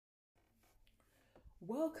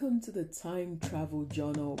Welcome to the Time Travel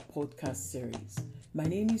Journal podcast series. My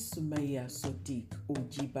name is Sumaya Sodiq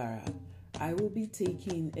Ojibara. I will be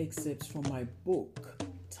taking excerpts from my book,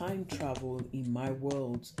 Time Travel in My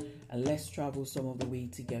World, and let's travel some of the way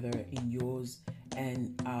together in yours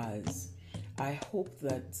and ours. I hope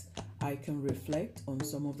that I can reflect on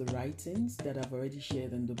some of the writings that I've already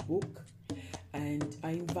shared in the book, and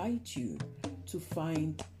I invite you to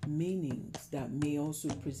find meanings that may also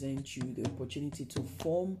present you the opportunity to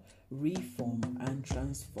form, reform, and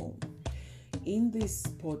transform. In this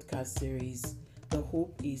podcast series, the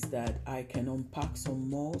hope is that I can unpack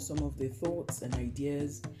some of the thoughts and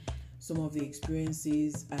ideas, some of the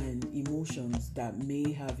experiences and emotions that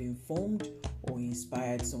may have informed or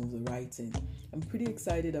inspired some of the writing. I'm pretty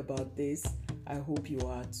excited about this. I hope you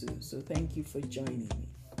are too. So thank you for joining me.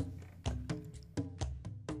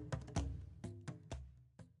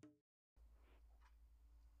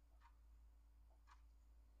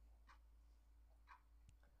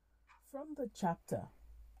 From the chapter,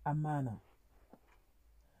 Amana.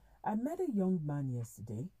 I met a young man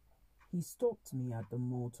yesterday. He stopped me at the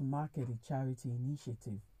mall to market a charity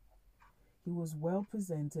initiative. He was well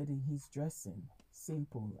presented in his dressing,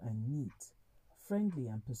 simple and neat, friendly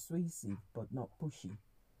and persuasive but not pushy,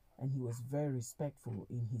 and he was very respectful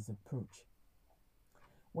in his approach.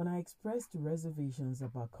 When I expressed reservations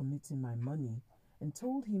about committing my money and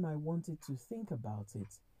told him I wanted to think about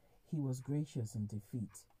it, he was gracious in defeat,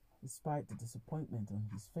 despite the disappointment on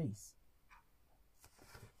his face.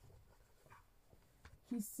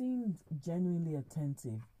 He seemed genuinely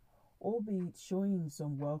attentive, albeit showing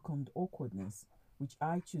some welcomed awkwardness, which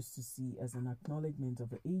I choose to see as an acknowledgement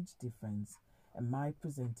of the age difference and my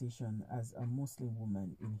presentation as a Muslim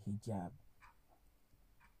woman in hijab.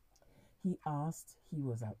 He asked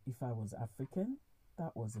if I was African,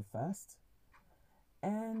 that was a first,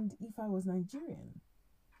 and if I was Nigerian.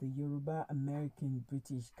 The Yoruba, American,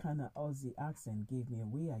 British, Kana Aussie accent gave me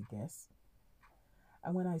away, I guess.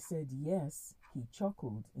 And when I said yes, he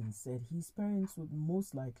chuckled and said his parents would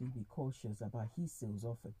most likely be cautious about his sales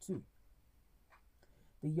offer too.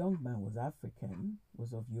 The young man was African,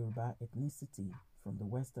 was of Yoruba ethnicity from the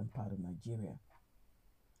western part of Nigeria.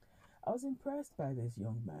 I was impressed by this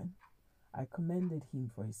young man. I commended him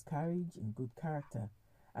for his courage and good character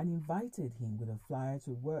and invited him with a flyer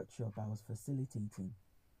to a workshop I was facilitating.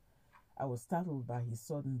 I was startled by his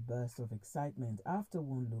sudden burst of excitement after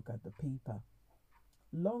one look at the paper.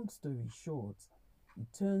 Long story short, it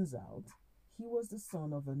turns out he was the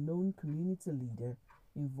son of a known community leader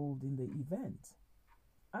involved in the event.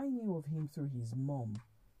 I knew of him through his mom,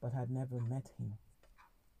 but had never met him.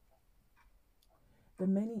 The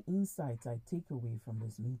many insights I take away from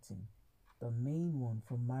this meeting, the main one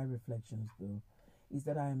from my reflections though, is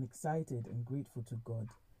that I am excited and grateful to God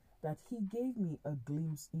that He gave me a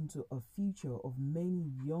glimpse into a future of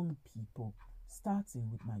many young people, starting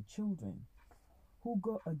with my children, who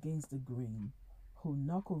go against the grain, who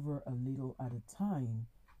knock over a little at a time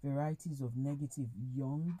varieties of negative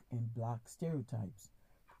young and black stereotypes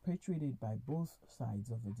perpetuated by both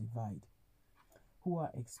sides of the divide, who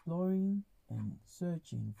are exploring and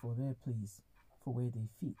searching for their place, for where they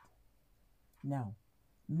fit. Now,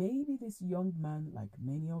 maybe this young man, like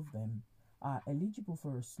many of them, are eligible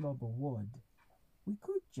for a slob award. We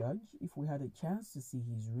could judge if we had a chance to see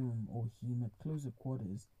his room or him at closer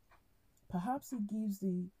quarters. Perhaps he gives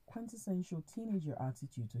the quintessential teenager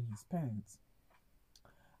attitude to his parents.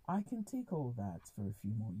 I can take all that for a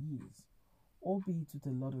few more years, albeit with a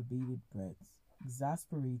lot of bated breaths,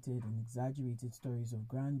 exasperated and exaggerated stories of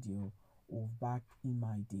grandeur of back in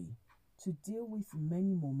my day, to deal with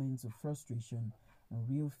many moments of frustration and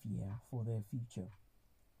real fear for their future.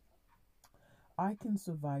 I can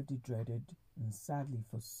survive the dreaded and sadly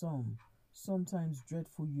for some, sometimes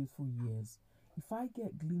dreadful youthful years if I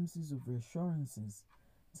get glimpses of reassurances,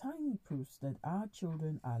 tiny proofs that our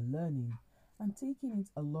children are learning and taking it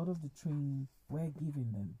a lot of the training we're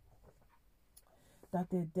giving them, that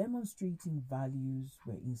they're demonstrating values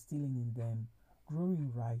we're instilling in them,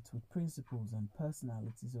 growing right with principles and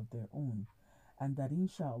personalities of their own, and that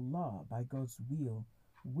inshallah, by God's will,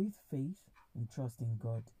 with faith and trust in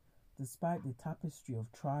God, despite the tapestry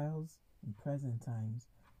of trials in present times,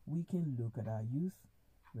 we can look at our youth,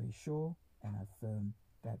 reassure and affirm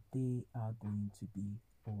that they are going to be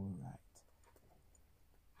all right.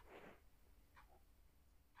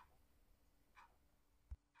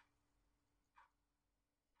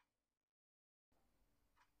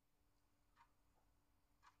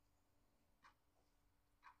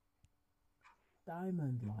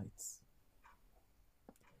 Diamond lights.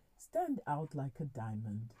 Stand out like a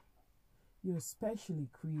diamond. You're specially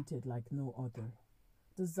created like no other.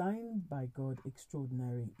 designed by God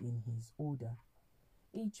extraordinary in his order,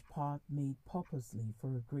 each part made purposely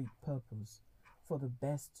for a great purpose, for the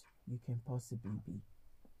best you can possibly be.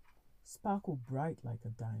 Sparkle bright like a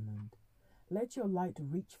diamond. Let your light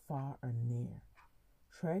reach far and near.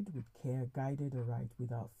 Tread with care, guided aright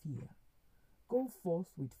without fear. Go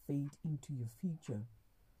forth with faith into your future,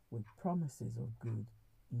 with promises of good,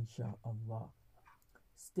 inshallah.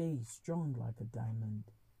 Stay strong like a diamond.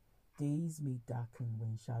 Days may darken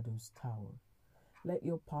when shadows tower. Let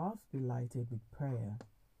your path be lighted with prayer.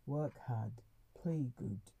 Work hard, play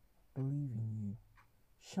good, believe in you.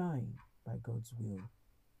 Shine by God's will.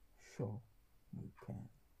 Sure you can.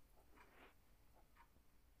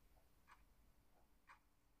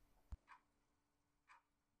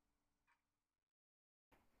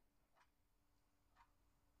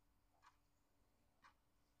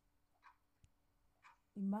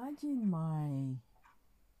 Imagine my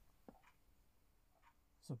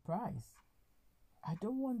surprise. I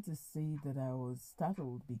don't want to say that I was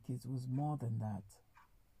startled because it was more than that.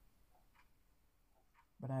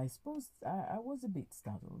 But I suppose I was a bit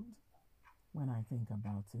startled when I think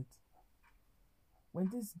about it. When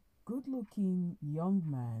this good-looking young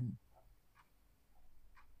man,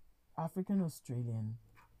 African Australian,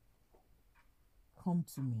 come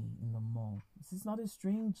to me in the mall. This is not a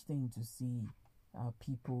strange thing to see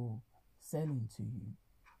people selling to you.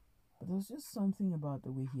 But there was just something about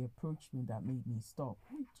the way he approached me that made me stop,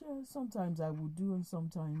 which sometimes I would do and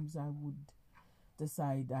sometimes I would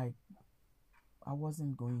decide I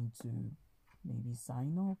wasn't going to maybe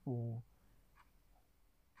sign up or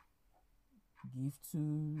give to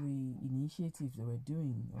the initiatives they were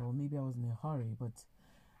doing, or maybe I was in a hurry, but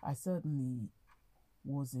I certainly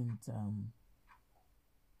wasn't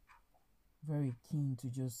very keen to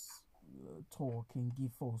just talk and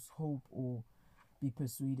give false hope or be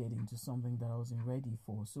persuaded into something that I wasn't ready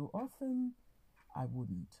for. So often I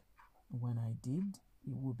wouldn't. When I did,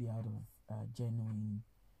 it would be out of genuine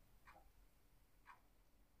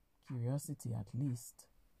curiosity at least.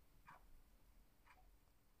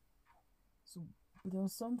 So, but there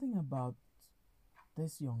was something about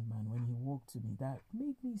this young man when he walked to me that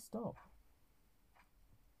made me stop.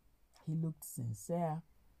 He looked sincere.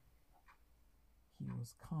 He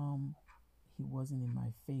was calm. He wasn't in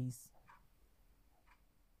my face.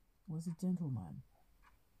 He was a gentleman.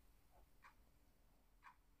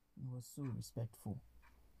 He was so respectful.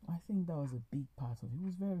 I think that was a big part of it. He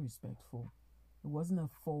was very respectful. It wasn't a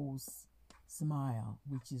false smile,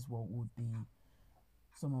 which is what would be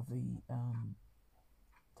some of the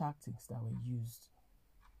tactics that were used,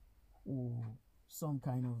 or some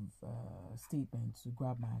kind of statement to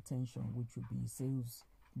grab my attention, which would be a sales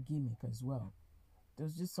gimmick as well. There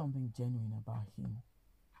was just something genuine about him.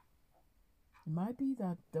 It might be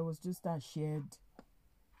that there was just that shared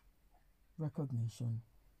recognition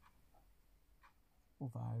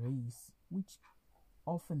of our race, which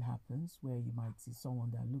often happens where you might see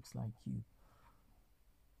someone that looks like you,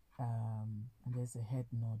 and there's a head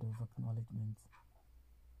nod of acknowledgement.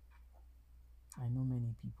 I know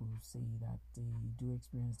many people say that they do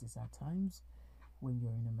experience this at times when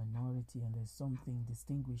you're in a minority and there's something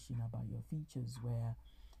distinguishing about your features where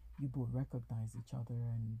you both recognize each other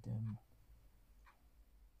and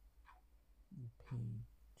you pay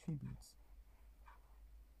tributes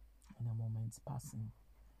in a moment's passing.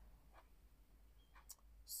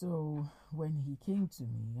 So when he came to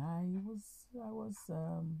me, I was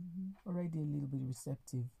already a little bit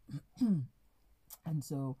receptive, and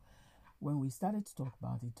so when we started to talk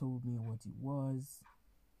about it, he told me what it was,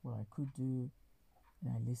 what I could do,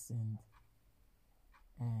 and I listened.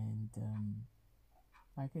 And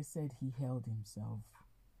like I said, he held himself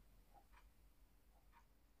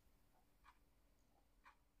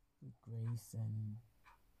with grace and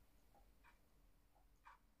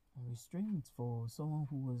restraint for someone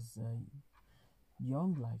who was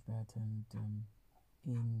young like that and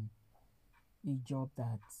in a job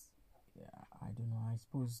that, I don't know, I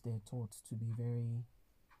suppose they're taught to be very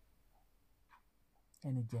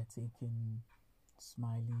energetic and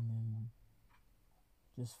smiling and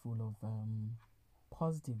just full of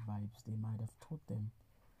positive vibes they might have taught them.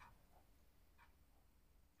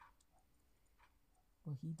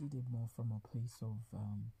 But he did it more from a place of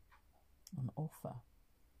an offer,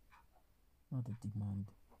 not a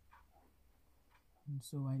demand. And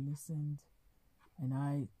so I listened, and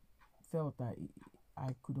I felt that I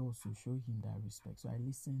could also show him that respect. So I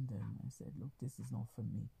listened and I said, look, this is not for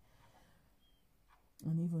me.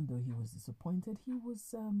 And even though he was disappointed, he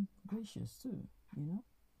was gracious too, you know.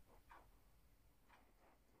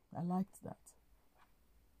 I liked that.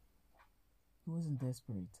 He wasn't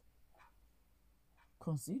desperate.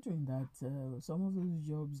 considering that some of those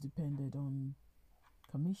jobs depended on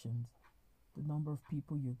commissions, the number of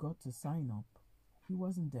people you got to sign up, he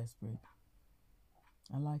wasn't desperate.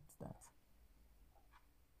 I liked that.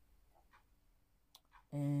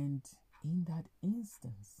 And in that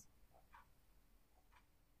instance,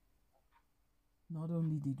 not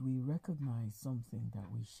only did we recognize something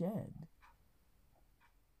that we shared,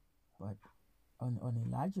 but on a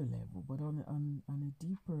larger level, but on a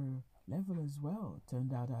deeper level as well. It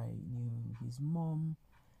turned out I knew his mom,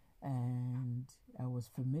 and I was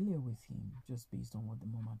familiar with him just based on what the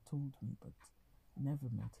mom had told me, but never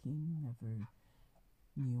met him, never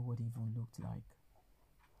knew what he even looked like.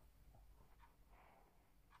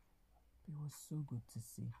 It was so good to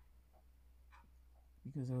see,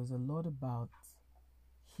 because there was a lot about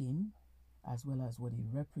him as well as what he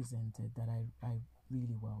represented that I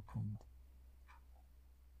really welcomed.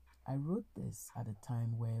 I wrote this at a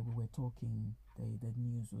time where we were talking, the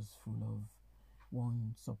news was full of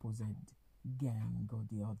one supposed gang or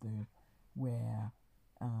the other, where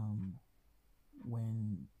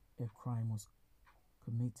when a crime was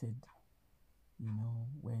committed,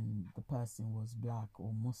 when the person was black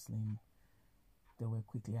or Muslim, they were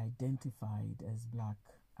quickly identified as black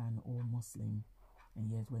and or Muslim,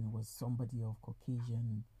 and yet when it was somebody of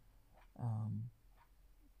Caucasian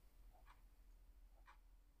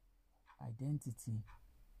identity,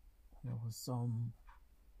 there was some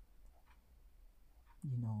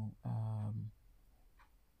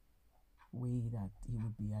way that he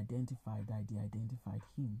would be identified, that they identified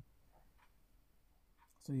him.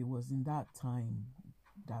 So it was in that time,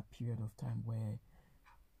 that period of time, where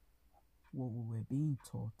what we were being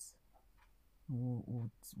taught,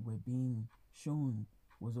 what were being shown,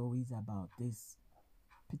 was always about this,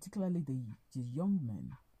 particularly the young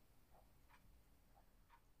men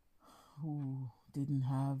who didn't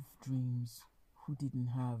have dreams, who didn't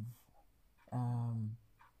have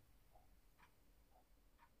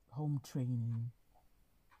home training,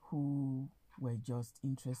 who were just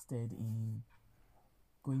interested in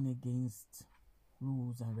going against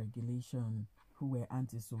rules and regulation, who were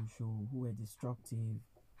antisocial, who were destructive,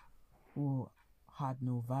 who had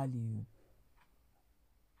no value,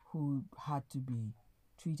 who had to be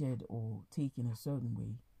treated or taken a certain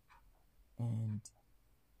way. And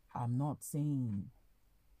I'm not saying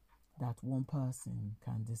that one person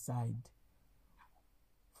can decide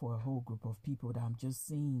for a whole group of people. I'm just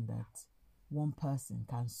saying that one person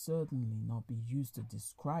can certainly not be used to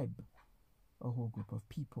describe a whole group of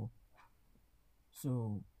people.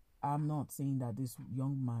 So I'm not saying that this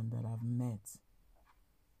young man that I've met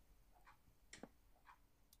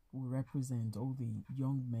will represent all the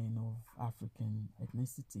young men of African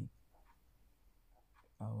ethnicity,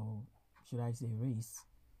 or should I say race.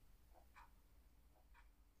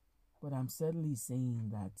 But I'm certainly saying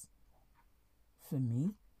that for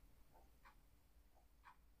me,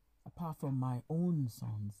 apart from my own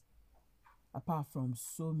sons, apart from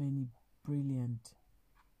so many brilliant,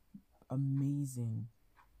 amazing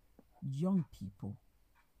young people,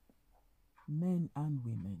 men and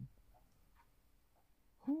women,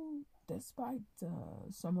 who, despite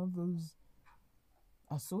some of those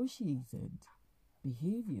associated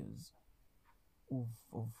behaviors of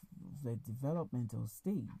the developmental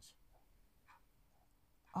stage,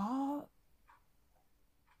 are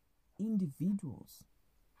individuals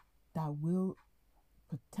that will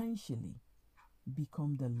potentially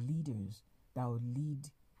become the leaders that will lead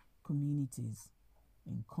communities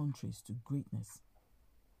and countries to greatness.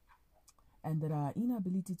 And that our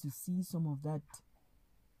inability to see some of that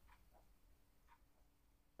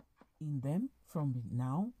in them from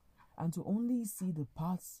now, and to only see the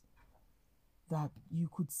parts that you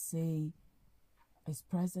could say is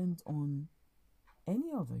present on any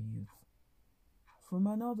other youth from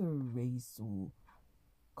another race or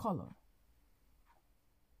color.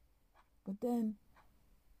 But then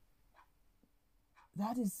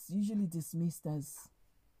that is usually dismissed as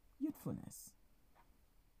youthfulness,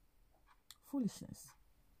 foolishness.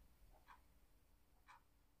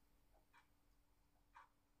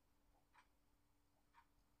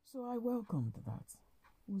 So I welcomed that.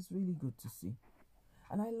 It was really good to see.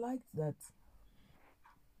 And I liked that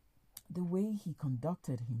the way he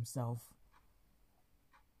conducted himself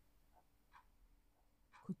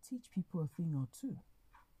could teach people a thing or two.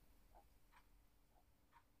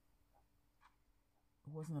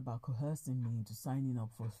 It wasn't about coercing me into signing up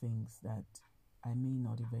for things that I may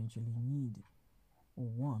not eventually need or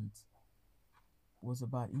want. It was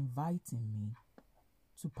about inviting me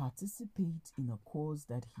to participate in a cause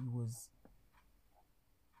that he was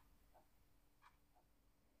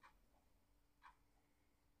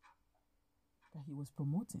that he was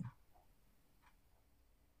promoting.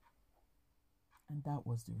 And that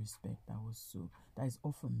was the respect that is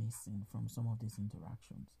often missing from some of these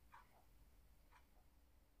interactions.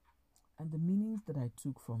 And the meanings that I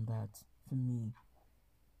took from that, for me,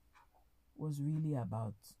 was really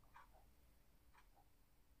about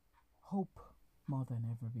hope more than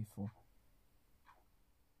ever before.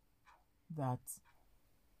 That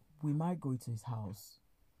we might go to his house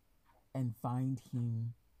and find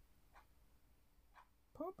him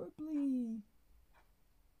probably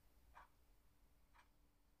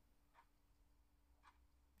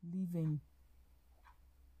living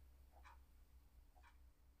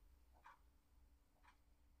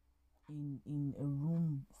in a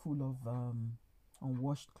room full of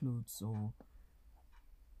unwashed clothes or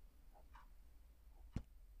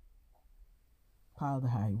piled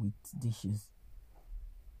high with dishes.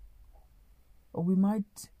 Or we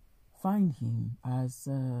might find him as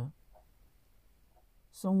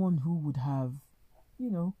someone who would have,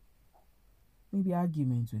 maybe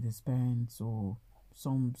arguments with his parents or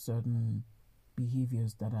some certain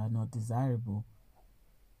behaviors that are not desirable.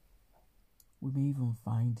 We may even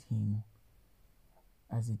find him,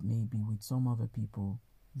 as it may be with some other people,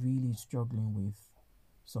 really struggling with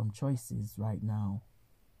some choices right now.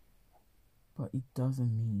 But it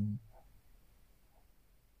doesn't mean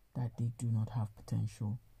that they do not have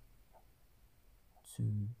potential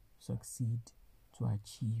to succeed, to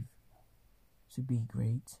achieve, to be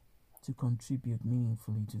great, to contribute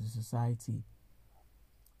meaningfully to the society,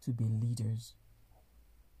 to be leaders.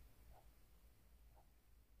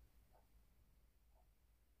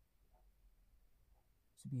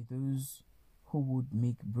 To be those who would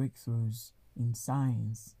make breakthroughs in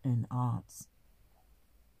science and arts,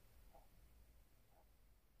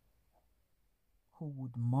 who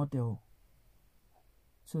would model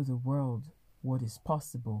to the world what is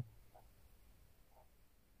possible.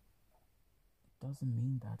 It doesn't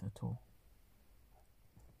mean that at all.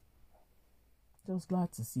 Just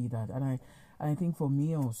glad to see that, and I think for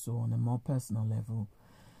me also, on a more personal level,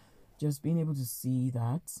 just being able to see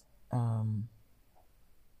that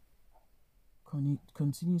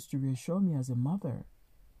continues to reassure me as a mother,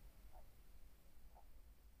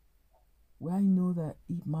 where I know that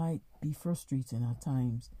it might be frustrating at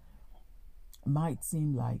times, might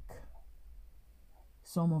seem like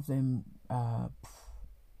some of them have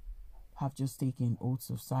just taken oaths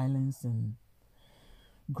of silence, and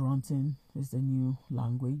grunting is the new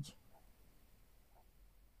language,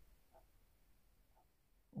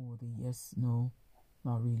 or the yes, no,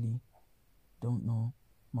 not really, don't know,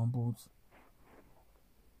 mumbles.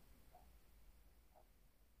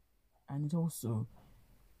 And it also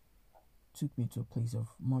took me to a place of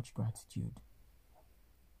much gratitude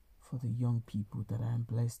for the young people that I am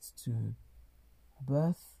blessed to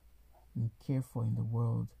birth and care for in the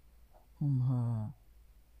world, whom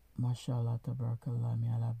mashallah, tabarakallah,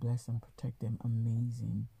 may Allah bless and protect them.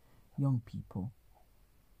 Amazing young people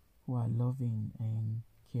who are loving and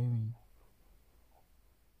caring.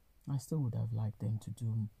 I still would have liked them to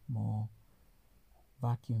do more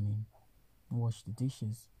vacuuming and wash the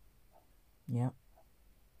dishes. Yeah.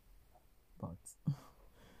 But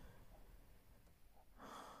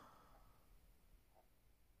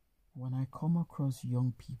when I come across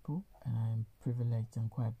young people, and I am privileged and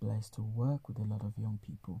quite blessed to work with a lot of young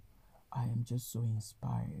people, I am just so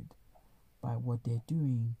inspired by what they're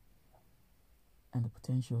doing and the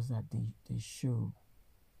potentials that they show.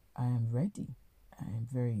 I am ready. I am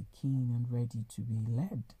very keen and ready to be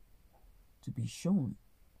led, to be shown,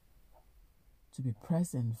 to be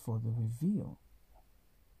present for the reveal.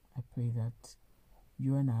 I pray that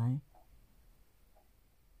you and I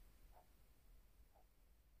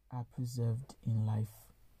are preserved in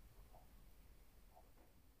life,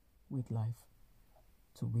 with life,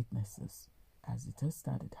 to witness this as it has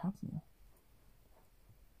started happening.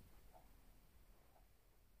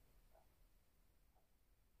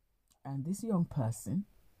 And this young person,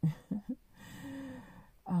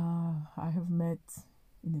 I have met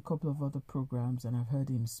in a couple of other programs, and I've heard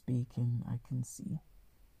him speak, and I can see,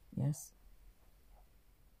 yes,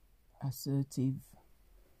 assertive,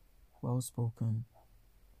 well-spoken,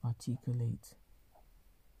 articulate,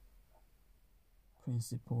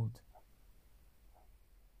 principled,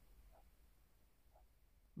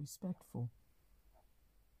 respectful,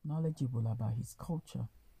 knowledgeable about his culture,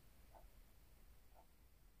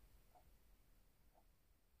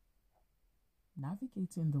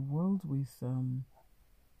 navigating the world with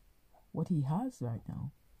what he has right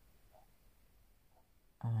now.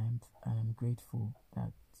 And I'm grateful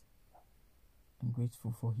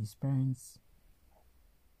for his parents,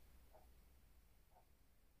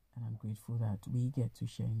 And I'm grateful that we get to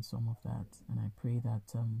share in some of that. And I pray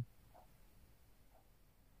that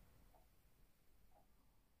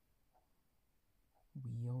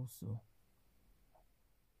we also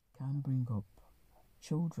can bring up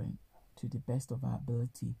children to the best of our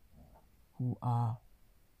ability who are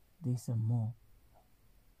this and more.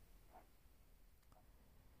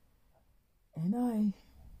 And I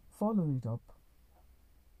follow it up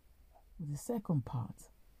with the second part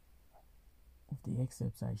of the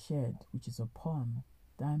excerpts I shared, which is a poem,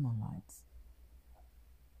 Diamond Lights.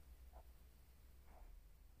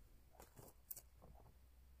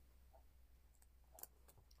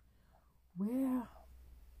 Where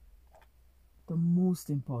the most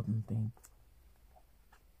important thing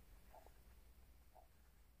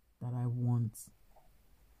that I want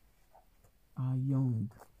our young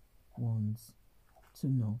ones to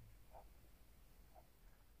know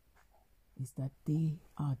is that they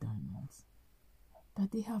are diamonds,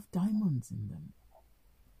 that they have diamonds in them.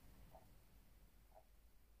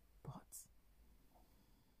 But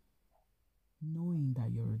knowing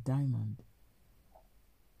that you're a diamond,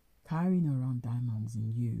 carrying around diamonds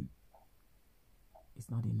in you is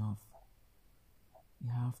not enough. You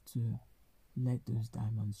have to let those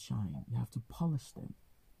diamonds shine. You have to polish them.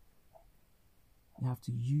 You have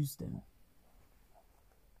to use them.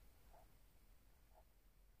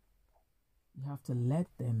 You have to let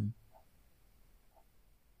them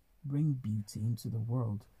bring beauty into the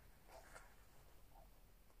world.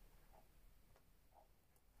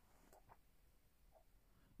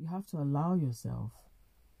 You have to allow yourself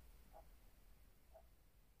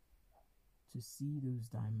to see those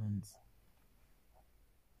diamonds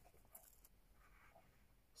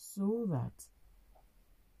so that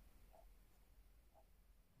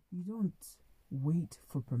you don't wait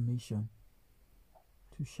for permission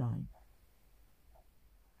to shine,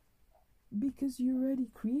 because you already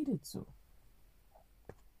created so.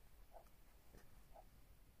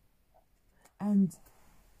 And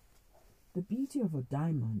the beauty of a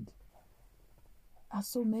diamond are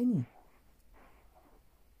so many.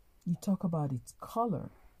 You talk about its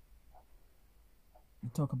color, you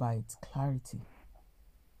talk about its clarity,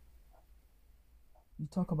 you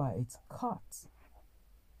talk about its cut,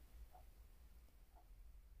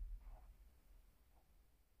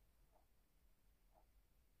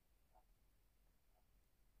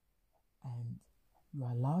 and you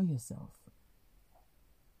allow yourself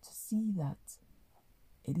to see that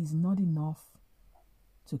it is not enough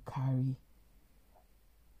to carry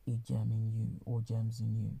a gem in you or gems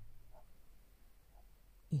in you.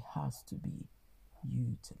 It has to be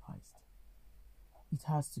utilized. It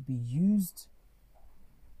has to be used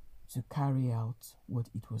to carry out what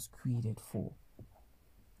it was created for.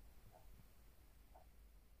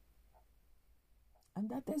 And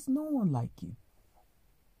that there's no one like you.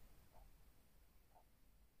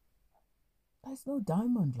 There's no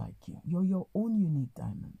diamond like you. You're your own unique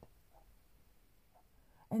diamond.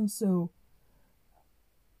 And so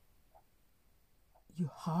you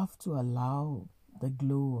have to allow the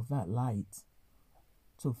glow of that light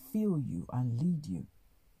to fill you and lead you.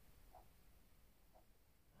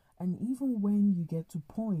 And even when you get to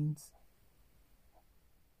points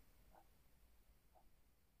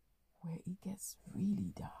where it gets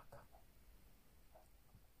really dark,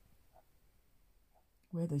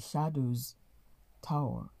 where the shadows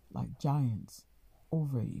tower like giants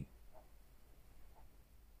over you,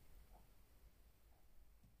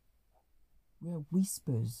 where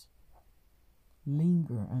whispers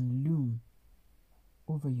linger and loom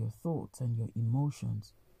over your thoughts and your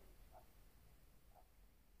emotions,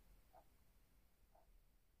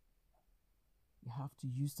 you have to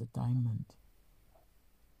use the diamond.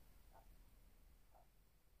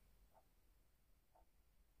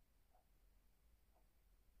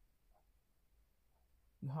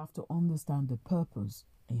 You have to understand the purpose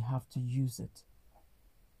and you have to use it.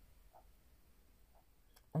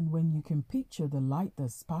 And when you can picture the light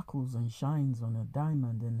that sparkles and shines on a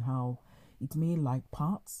diamond and how it may light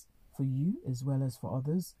paths for you as well as for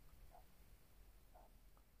others,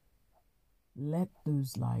 let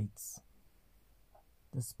those lights,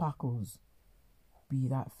 the sparkles, be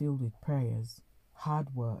that filled with prayers,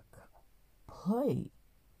 hard work, play.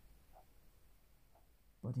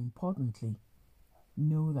 But importantly,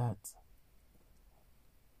 know that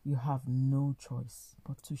you have no choice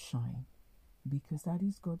but to shine, because that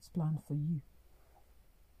is God's plan for you.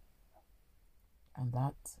 And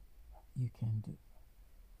that you can do.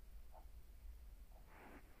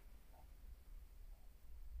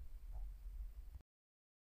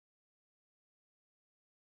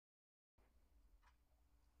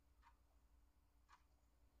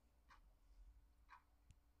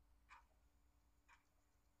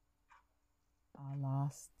 our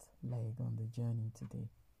last leg on the journey today.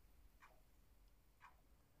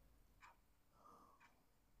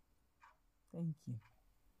 Thank you.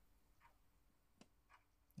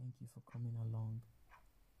 Thank you for coming along.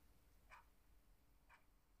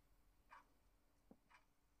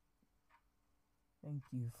 Thank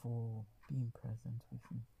you for being present with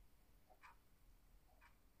me.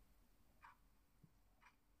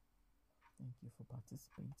 Thank you for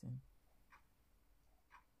participating.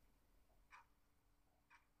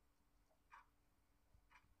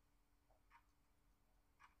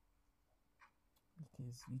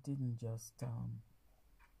 Because you didn't just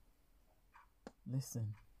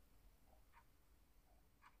listen.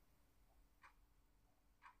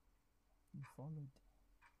 You followed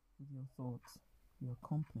with your thoughts. You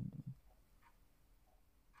accompanied me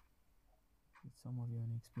with some of your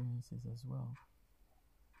own experiences as well.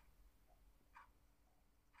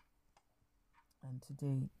 And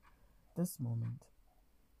today, this moment,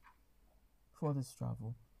 for this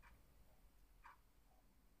travel,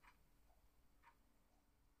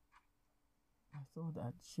 I thought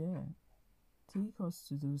I'd share, take us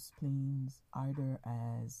to those planes either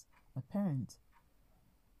as a parent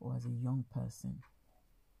or as a young person,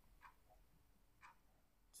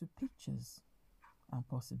 to pictures and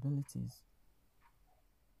possibilities,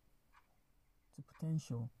 to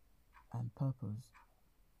potential and purpose.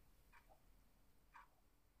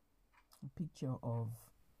 A picture of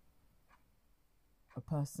a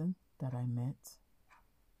person that I met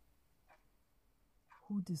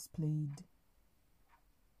who displayed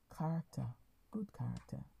character, good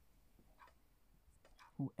character,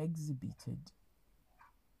 who exhibited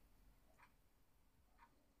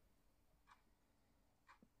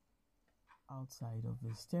outside of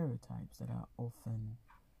the stereotypes that are often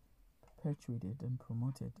perpetuated and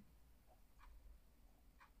promoted,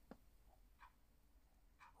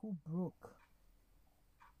 who broke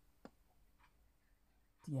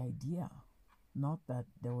the idea, not that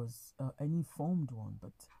there was any formed one,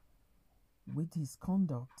 but with his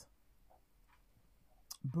conduct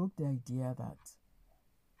broke the idea that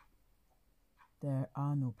there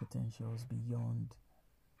are no potentials beyond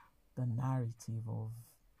the narrative of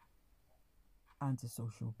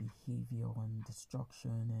antisocial behavior and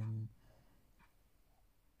destruction and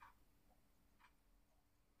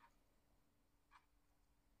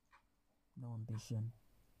no ambition.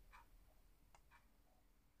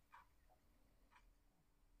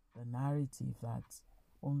 The narrative that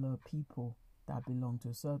only people that belong to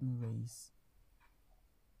a certain race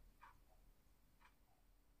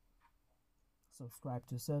subscribe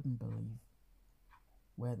to a certain belief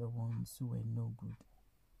were the ones who were no good.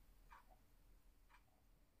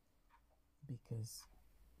 Because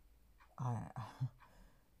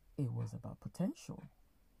it was about potential.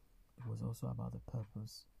 It was also about the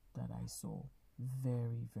purpose that I saw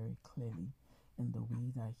very, very clearly in the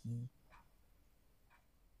way that he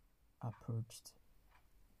approached.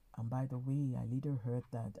 And by the way, I later heard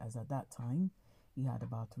that as at that time, he had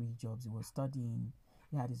about 3 jobs. He was studying,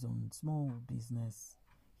 he had his own small business.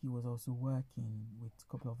 He was also working with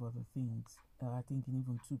a couple of other things, I think in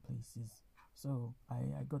even 2 places. So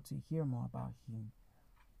I got to hear more about him.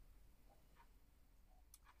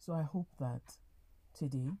 So I hope that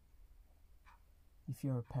today, if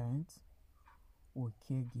you're a parent or a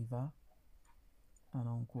caregiver, an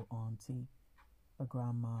uncle, auntie, a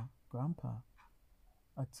grandma, grandpa,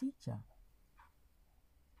 a teacher,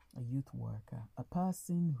 a youth worker, a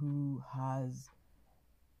person who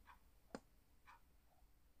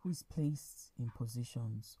is placed in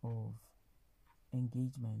positions of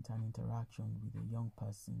engagement and interaction with a young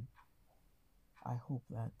person, I hope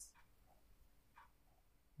that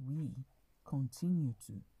we continue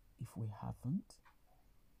to, if we haven't,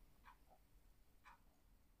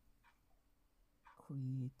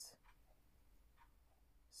 create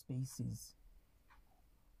spaces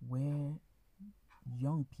where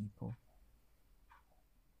young people,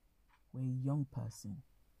 where a young person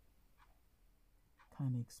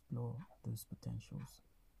can explore those potentials.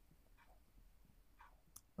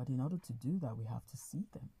 But in order to do that, we have to see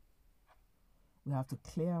them. We have to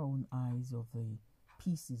clear our own eyes of the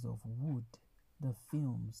pieces of wood, the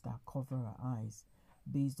films that cover our eyes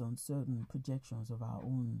based on certain projections of our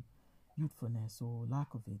own youthfulness or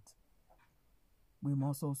lack of it. We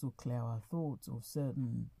must also clear our thoughts of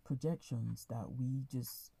certain projections that we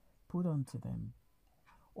just put onto them,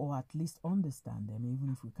 or at least understand them,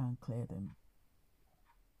 even if we can't clear them.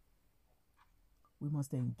 We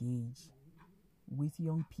must engage with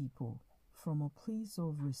young people from a place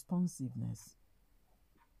of responsiveness,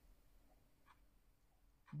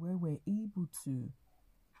 where we're able to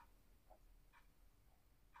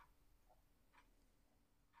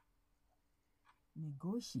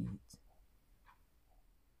negotiate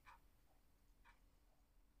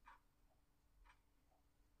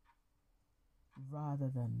rather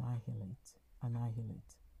than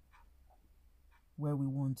annihilate, where we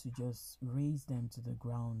want to just raise them to the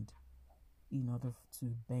ground in order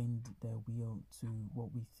to bend their will to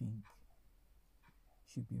what we think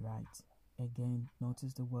should be right. Again,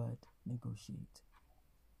 notice the word negotiate,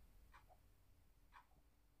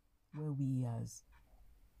 where we as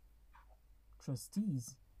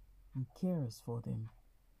trustees and carers for them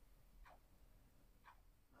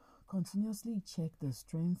continuously check the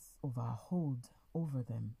strength of our hold over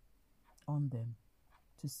them, on them,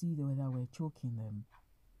 to see whether we're choking them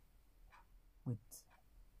with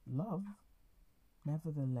love,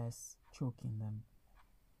 nevertheless choking them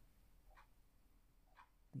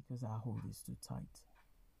because our hold is too tight.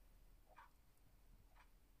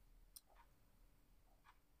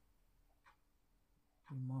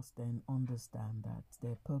 We must then understand that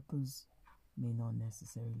their purpose may not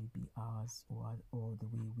necessarily be ours or the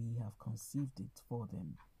way we have conceived it for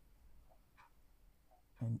them.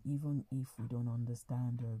 And even if we don't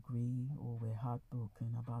understand or agree, or we're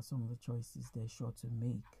heartbroken about some of the choices they're sure to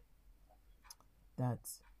make, that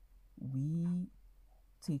we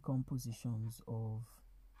take on positions of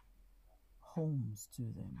homes to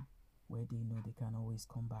them where they know they can always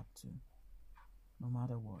come back to, no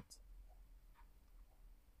matter what.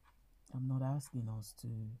 I'm not asking us to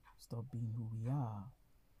stop being who we are,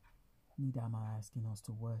 neither am I asking us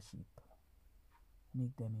to worship,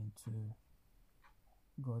 make them into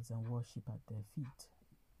gods and worship at their feet,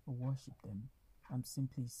 or worship them. I'm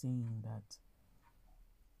simply saying that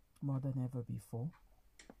more than ever before,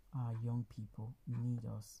 our young people need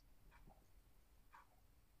us,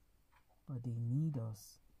 but they need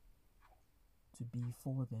us to be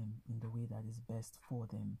for them in the way that is best for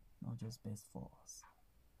them, not just best for us.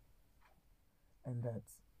 And that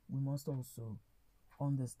we must also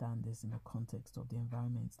understand this in the context of the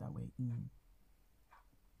environments that we're in,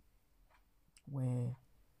 where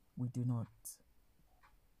we do not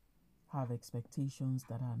have expectations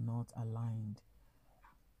that are not aligned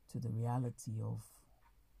to the reality of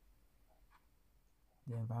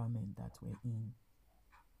the environment that we're in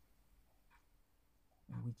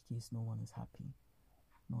which case no one is happy,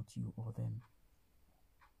 not you or them.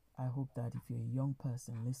 I hope that if you're a young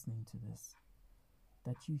person listening to this,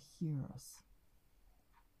 that you hear us,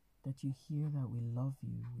 that you hear that we love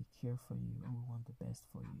you, we care for you, and we want the best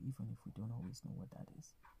for you, even if we don't always know what that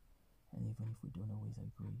is, and even if we don't always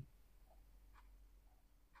agree.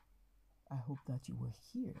 I hope that you will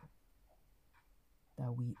hear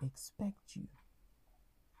that we expect you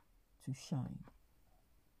to shine,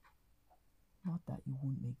 not that you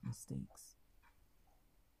won't make mistakes,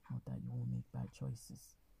 not that you won't make bad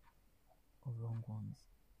choices or wrong ones,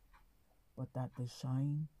 but that the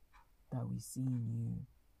shine that we see in you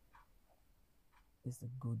is the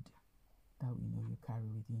good that we know you carry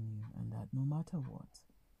within you, and that no matter what,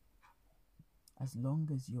 as long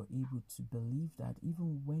as you're able to believe that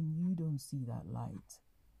even when you don't see that light,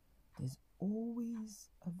 there's always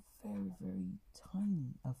a very, very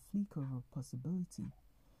tiny, a flicker of a possibility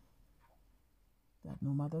that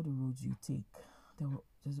no matter the roads you take,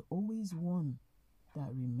 there's always one that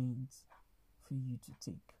remains for you to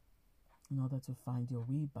take in order to find your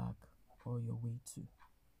way back or your way to.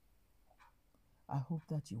 I hope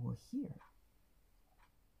that you will hear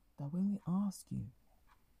that when we ask you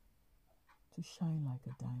to shine like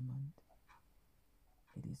a diamond,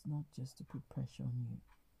 it is not just to put pressure on you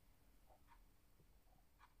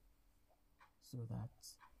so that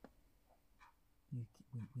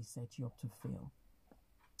we set you up to fail,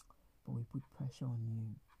 but we put pressure on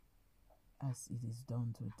you as it is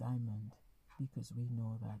done to a diamond, because we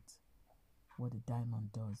know that what a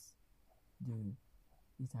diamond does do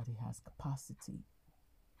is that it has capacity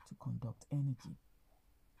to conduct energy,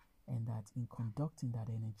 and that in conducting that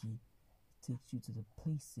energy, it takes you to the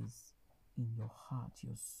places in your heart,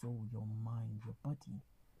 your soul, your mind, your body,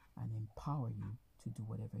 and empower you to do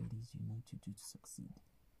whatever it is you need to do to succeed.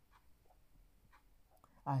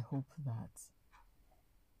 I hope that,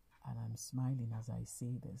 and I'm smiling as I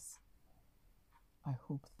say this, I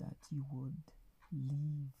hope that you would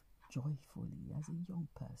live joyfully as a young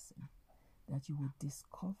person, that you will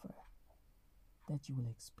discover, that you will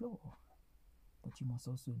explore, but you must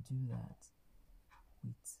also do that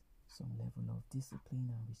with some level of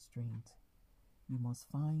discipline and restraint. You must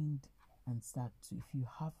find and start to, if you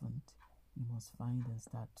haven't, you must find and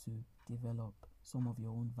start to develop some of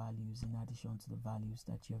your own values in addition to the values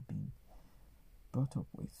that you have been brought up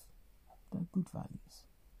with. They're good values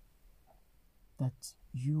that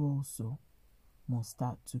you also must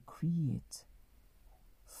start to create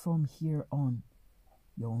from here on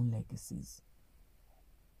your own legacies,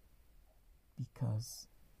 because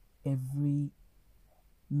every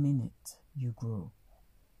minute you grow,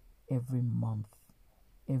 every month,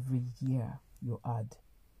 every year you add,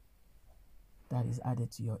 that is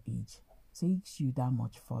added to your age, takes you that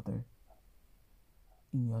much further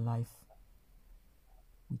in your life,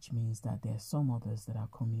 which means that there are some others that are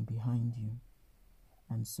coming behind you.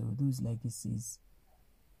 And so those legacies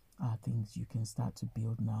are things you can start to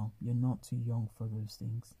build now. You're not too young for those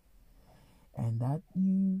things. And that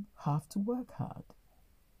you have to work hard.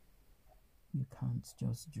 You can't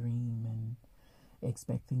just dream and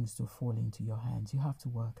expect things to fall into your hands. You have to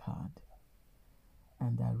work hard.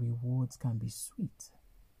 And that rewards can be sweet.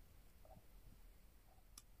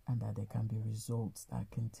 And that there can be results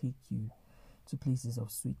that can take you to places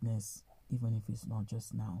of sweetness, even if it's not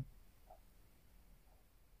just now.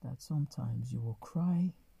 That sometimes you will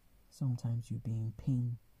cry, sometimes you'll be in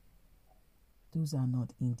pain. Those are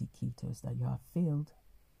not indicators that you have failed.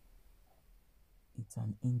 It's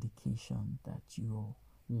an indication that your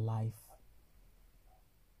life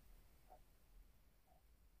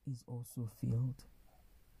is also filled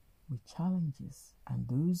with challenges, and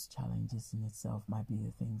those challenges in itself might be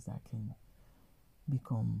the things that can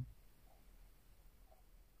become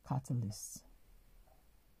catalysts,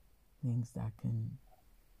 things that can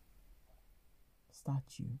start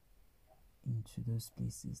you into those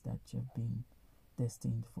places that you've been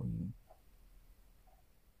destined for you.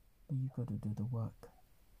 But you got to do the work.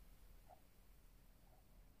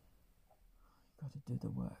 You got to do the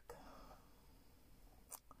work.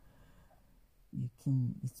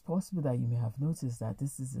 It's possible that you may have noticed that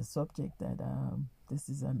this is a subject that this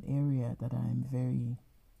is an area that I am very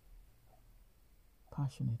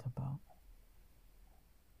passionate about,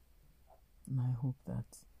 and I hope that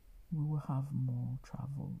we will have more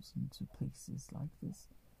travels into places like this,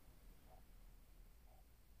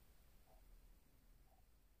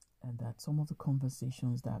 and that some of the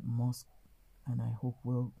conversations that must and I hope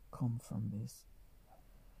will come from this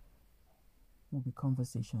will be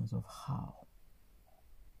conversations of how,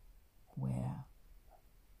 where,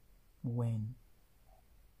 when,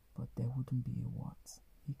 but there wouldn't be a what,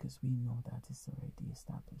 because we know that it's already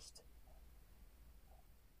established.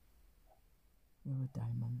 You're a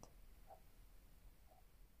diamond,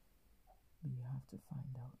 but you have to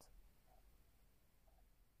find out.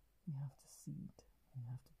 You have to see it. You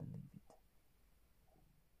have to believe it.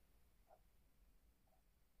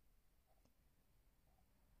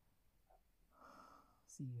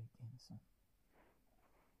 See you again soon.